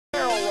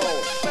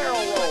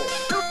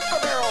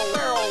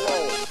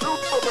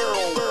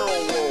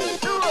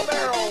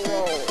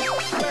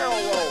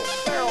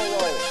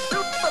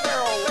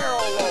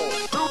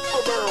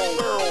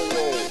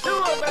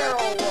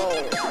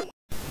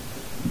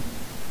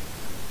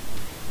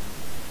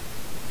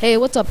Hey,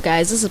 what's up,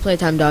 guys? This is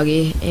Playtime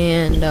Doggy,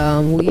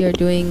 and we are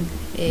doing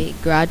a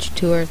garage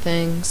tour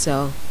thing.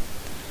 So,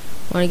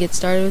 want to get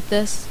started with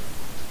this?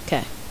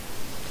 Okay.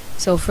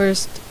 So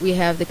first, we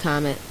have the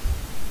Comet,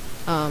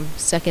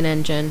 second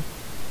engine.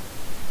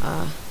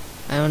 I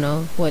don't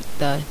know what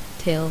the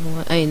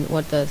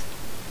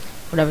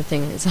whatever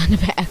thing is on the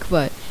back,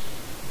 but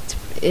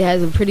it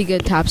has a pretty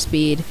good top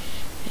speed.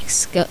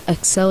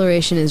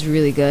 Acceleration is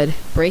really good.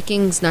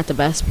 Braking's not the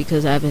best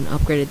because I haven't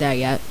upgraded that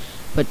yet,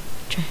 but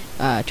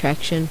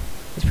traction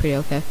is pretty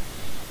okay.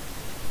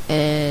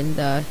 And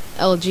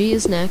LG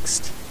is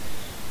next,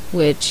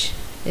 which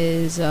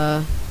is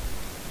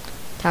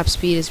top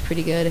speed is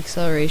pretty good,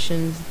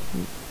 acceleration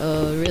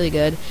really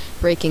good,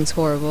 braking's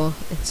horrible,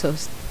 and so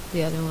is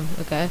the other one.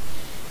 Okay,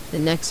 the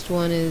next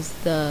one is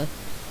the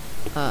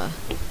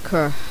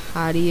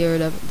Kurhadi or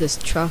whatever, this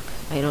truck.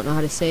 I don't know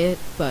how to say it,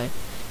 but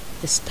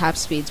this top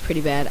speed's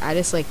pretty bad. I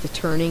just like the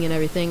turning and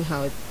everything,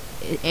 how it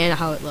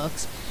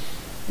looks.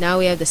 Now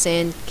we have the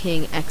Sand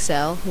King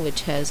XL,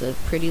 which has a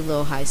pretty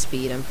low high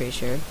speed, I'm pretty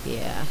sure.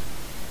 Yeah,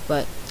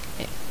 but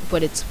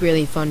it's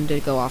really fun to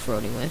go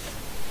off-roading with.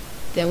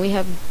 Then we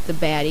have the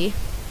Baddie.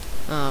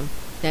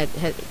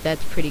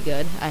 That's pretty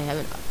good. I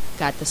haven't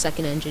got the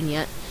second engine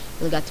yet.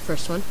 Only got the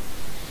first one.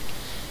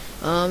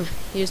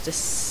 Here's the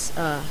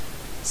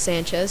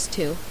Sanchez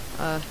too.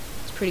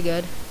 It's pretty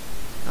good.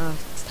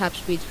 Its top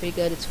speed's pretty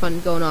good. It's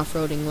fun going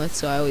off-roading with,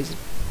 so I always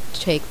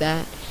take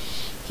that.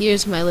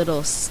 Here's my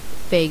little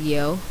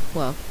Fagio.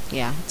 Well,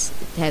 yeah, it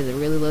has a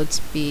really low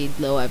speed,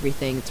 low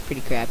everything. It's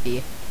pretty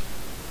crappy.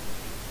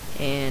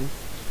 And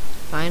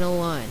final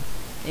one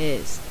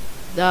is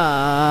the,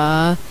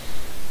 I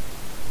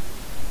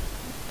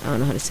don't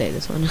know how to say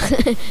this one,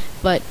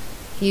 but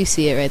you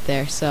see it right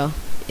there. So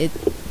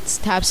it's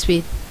top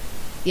speed.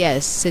 Yeah,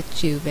 it's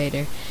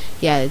Situator.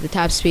 Yeah, the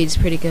top speed is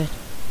pretty good.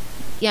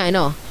 Yeah, I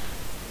know.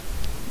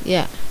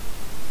 Yeah,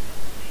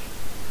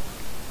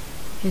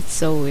 it's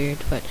so weird,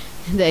 but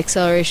the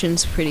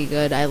acceleration's pretty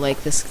good. I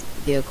like this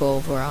vehicle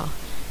overall.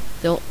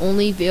 The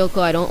only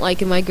vehicle I don't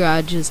like in my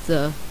garage is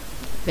the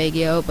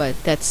Fagio,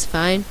 but that's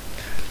fine.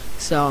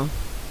 So,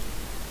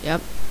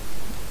 yep.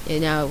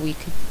 And now we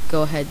could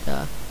go ahead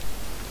to,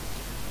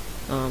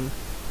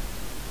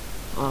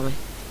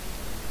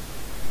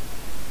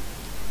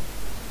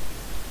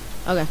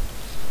 okay.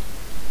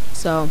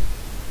 So,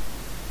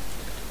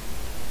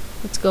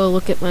 let's go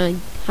look at my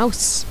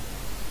house.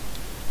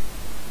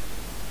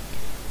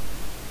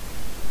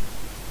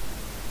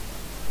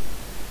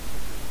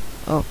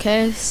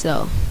 Okay,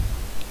 so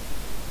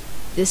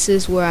this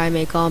is where I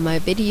make all my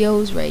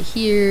videos, right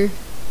here.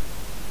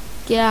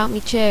 Get out me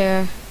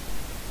chair.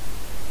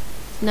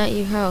 It's not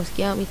your house.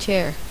 Get out me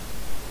chair.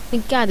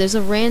 Thank God, there's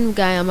a random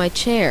guy on my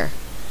chair.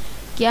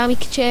 Get out me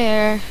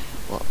chair.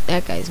 Well,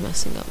 that guy's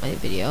messing up my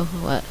video.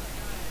 What?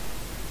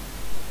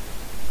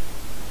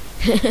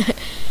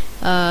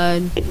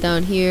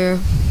 Down here,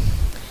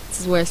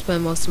 this is where I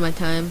spend most of my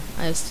time.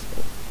 I just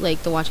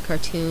like to watch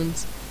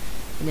cartoons,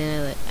 and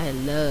then I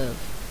love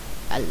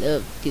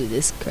to do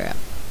this crap.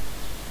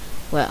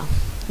 Well,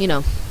 you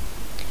know,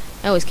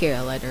 I always carry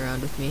a lighter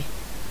around with me.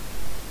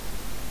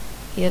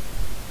 Yep.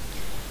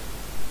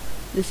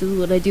 This is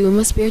what I do in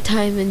my spare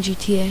time in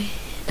GTA.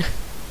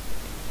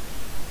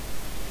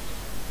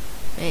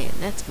 Man,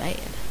 that's bad.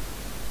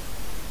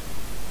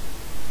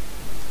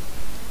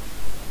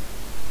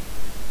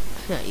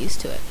 I'm not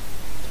used to it.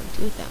 Don't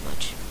do it that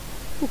much.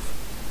 Oof.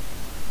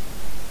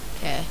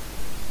 Okay.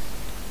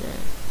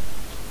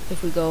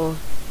 If we go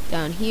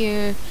down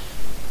here,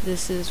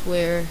 this is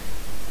where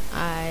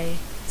I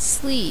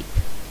sleep.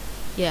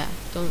 Yeah,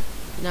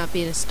 not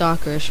being a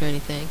stalkerish or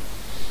anything,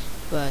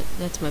 but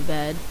that's my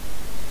bed.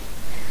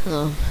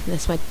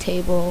 That's my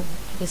table.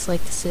 I just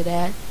like to sit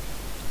at.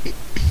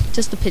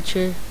 Just a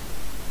picture.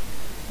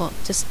 Well,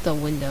 just the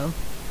window,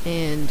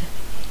 and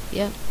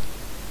yep.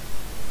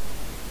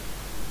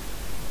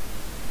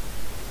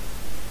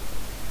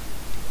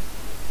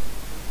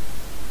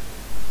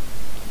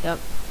 Yep.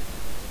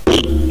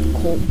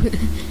 Cool.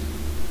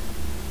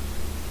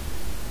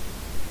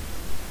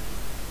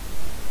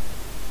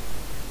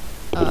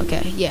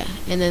 Okay, yeah,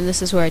 and then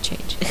this is where I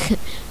change.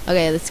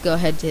 Okay, let's go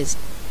ahead to his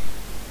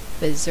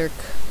Berserk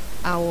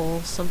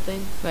Owl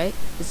something, right?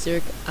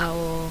 Berserk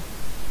Owl.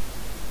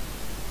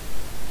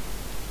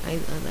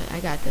 I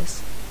got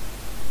this.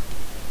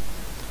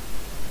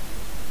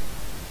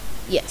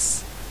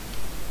 Yes.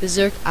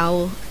 Berserk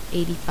Owl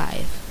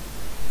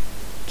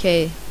 85.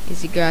 Okay,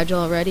 is your garage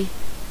all ready?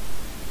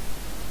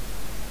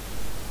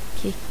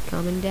 Okay,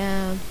 coming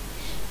down.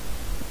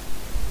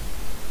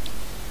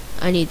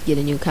 I need to get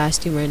a new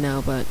costume right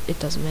now, but it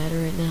doesn't matter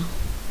right now.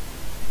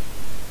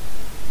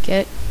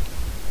 Okay.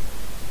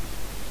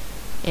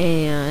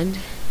 And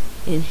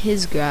in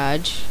his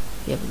garage,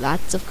 we have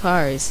lots of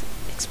cars,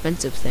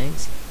 expensive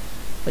things.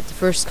 But the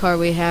first car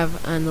we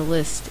have on the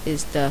list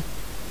is the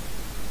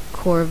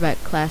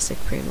Corvette Classic,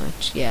 pretty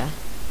much, yeah.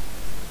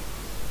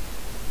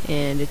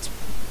 And it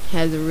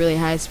has a really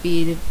high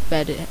speed,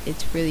 but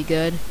it's really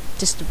good.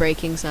 Just the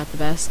braking's not the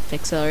best. The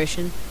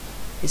acceleration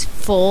is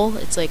full.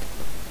 It's like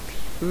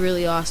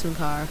Really awesome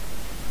car.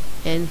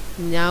 And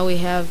now we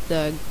have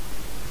the,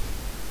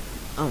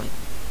 oh my,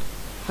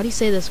 how do you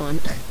say this one?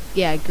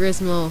 Yeah,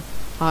 Grismo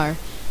R.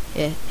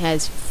 It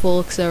has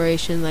full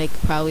acceleration like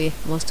probably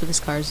most of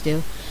his cars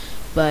do,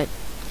 but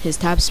his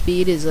top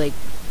speed is like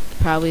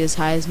probably as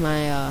high as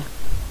my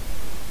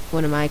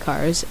one of my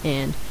cars,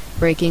 and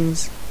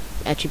braking's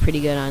actually pretty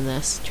good on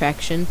this.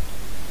 Traction,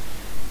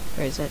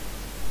 or is that,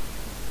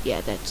 yeah,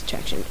 that's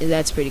traction.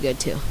 That's pretty good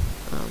too.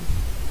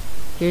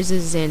 Here's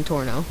his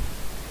Xantorno,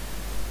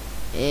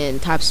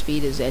 and top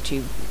speed is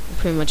actually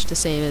pretty much the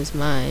same as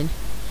mine.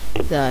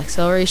 The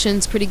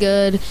acceleration's pretty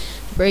good,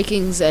 the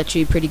braking's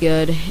actually pretty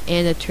good,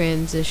 and the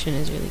transition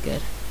is really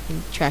good,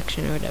 and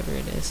traction or whatever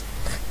it is.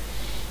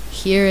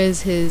 Here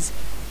is his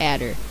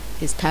adder.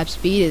 His top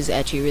speed is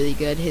actually really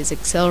good, his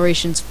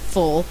acceleration's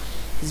full,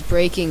 his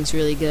braking's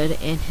really good,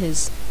 and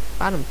his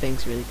bottom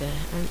thing's really good.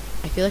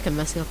 I feel like I'm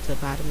messing up the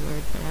bottom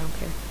word, but I don't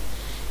care.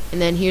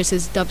 And then here's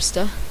his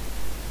Dubsta.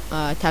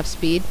 Top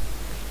speed,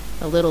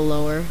 a little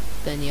lower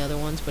than the other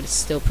ones, but it's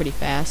still pretty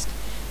fast.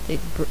 The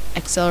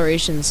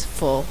acceleration's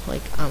full,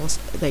 like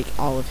almost like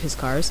all of his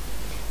cars.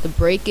 The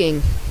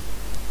braking,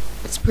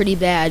 it's pretty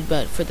bad,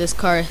 but for this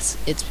car,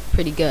 it's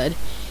pretty good.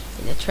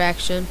 And the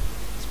traction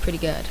is pretty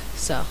good.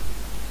 So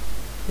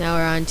now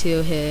we're on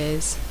to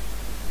his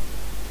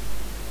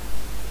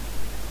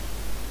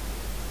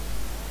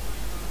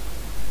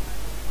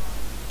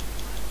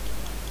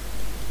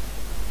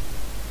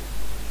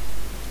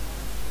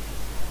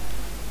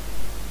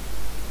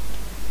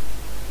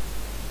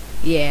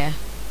yeah.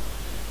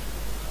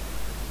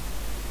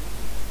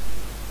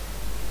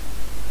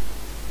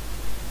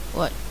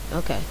 What?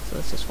 Okay, so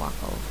let's just walk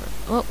all over.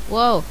 Oh,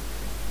 whoa.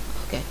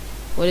 Okay.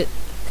 What it?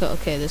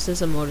 Okay, this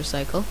is a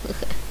motorcycle.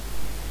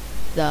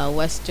 The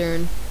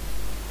Western.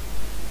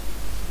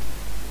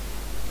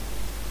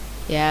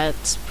 Yeah,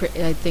 it's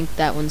I think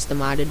that one's the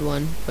modded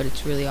one, but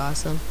it's really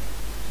awesome.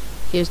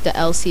 Here's the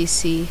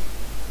LCC.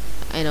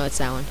 I know it's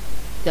that one.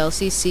 The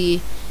LCC,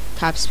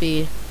 top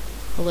speed,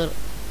 a little.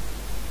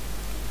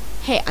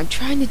 Hey, I'm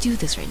trying to do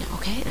this right now,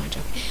 okay? No, I'm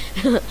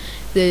joking.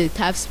 The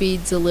top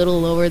speed's a little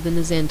lower than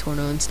the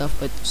Xantorno and stuff,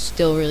 but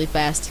still really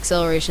fast.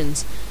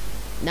 Acceleration's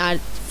not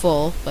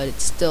full, but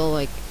it's still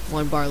like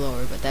 1 bar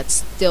lower, but that's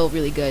still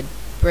really good.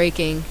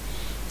 Braking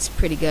is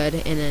pretty good,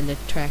 and then the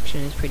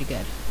traction is pretty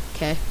good.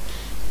 Okay?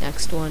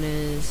 Next one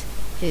is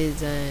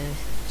his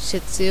Shih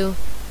Tzu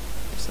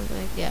or something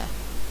like that. Yeah.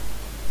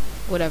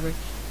 Whatever.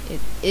 It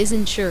is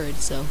insured,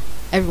 so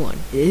everyone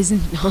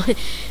isn't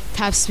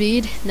top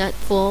speed, not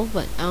full,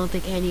 but I don't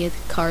think any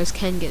of the cars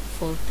can get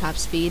full top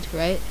speed,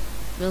 right,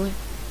 Miller?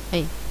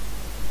 Hey,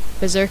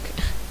 Berserk.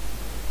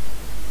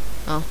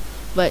 Oh,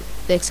 but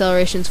the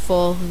acceleration's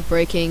full, the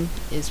braking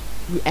is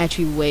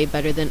actually way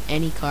better than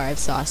any car I've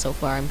saw so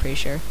far, I'm pretty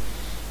sure,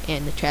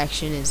 and the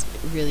traction is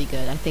really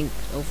good. I think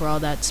overall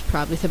that's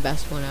probably the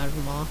best one out of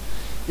them all.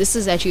 This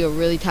is actually a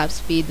really top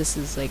speed. This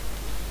is like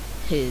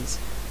his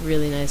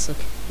really nice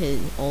look,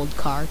 his old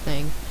car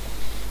thing.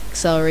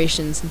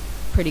 Acceleration's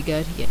pretty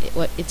good. Yeah,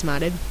 it's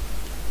modded.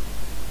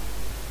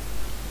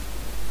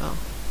 Oh,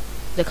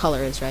 the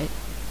color is right.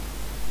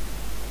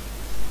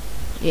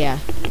 Yeah,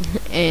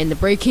 and the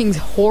braking's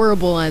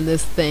horrible on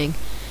this thing,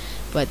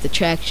 but the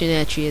traction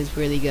actually is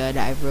really good.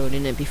 I've rode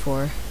in it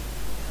before.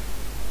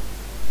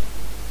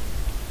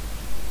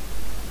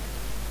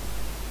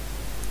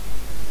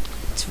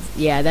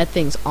 Yeah, that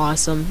thing's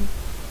awesome.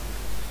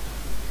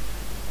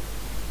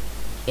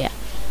 Yeah.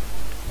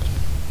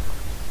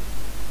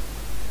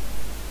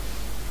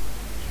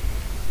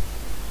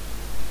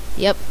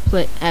 Yep,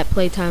 at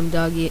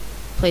playtimedoggy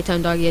at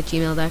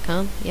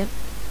gmail.com. Yep.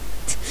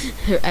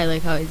 I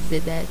like how I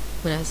did that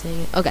when I was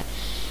saying it. Okay.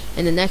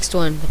 And the next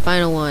one, the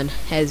final one,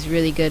 has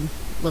really good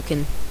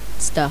looking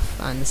stuff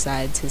on the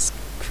sides. His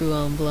crew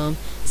emblem.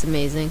 It's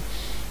amazing.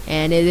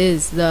 And it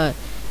is the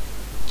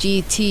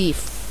GT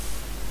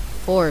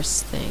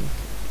Force thing.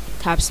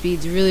 Top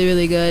speed's really,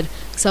 really good.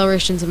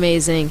 Acceleration's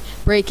amazing.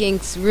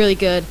 Braking's really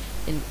good.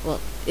 And, well,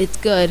 it's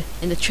good.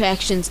 And the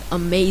traction's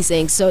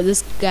amazing. So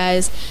this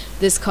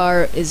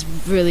car is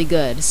really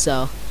good.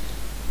 So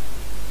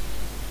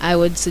I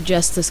would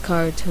suggest this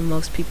car to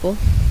most people.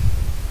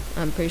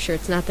 I'm pretty sure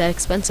it's not that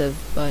expensive,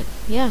 but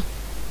yeah.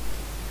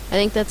 I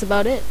think that's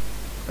about it.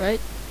 Right,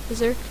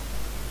 Berserk?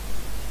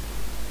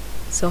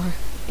 So,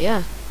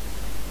 yeah.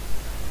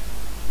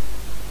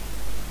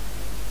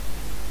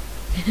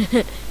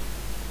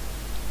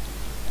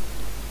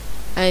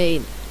 I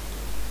mean,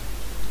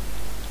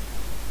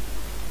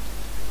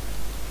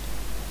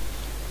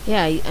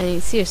 yeah, I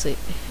mean, seriously,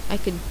 I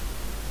could.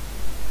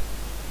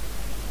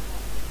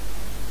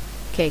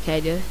 Okay, can I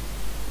do it?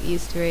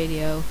 Use the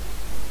radio.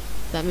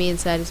 Let me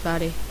inside his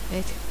body.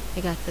 Right?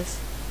 I got this.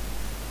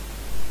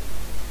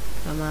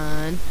 Come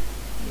on.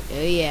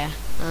 Oh, yeah.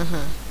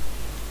 Uh-huh.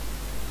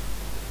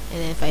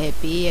 And then if I hit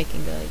B, I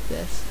can go like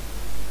this.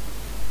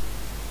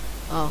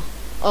 Oh.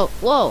 Oh,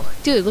 whoa.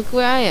 Dude, look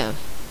where I am.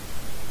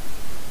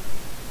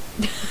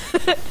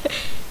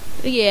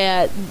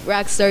 Yeah,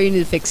 Rockstar, you need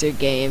to fix your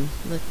game.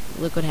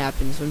 Look what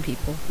happens when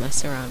people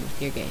mess around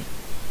with your game.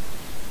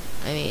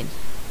 I mean,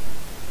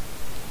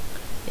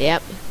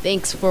 yep.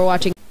 Thanks for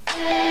watching.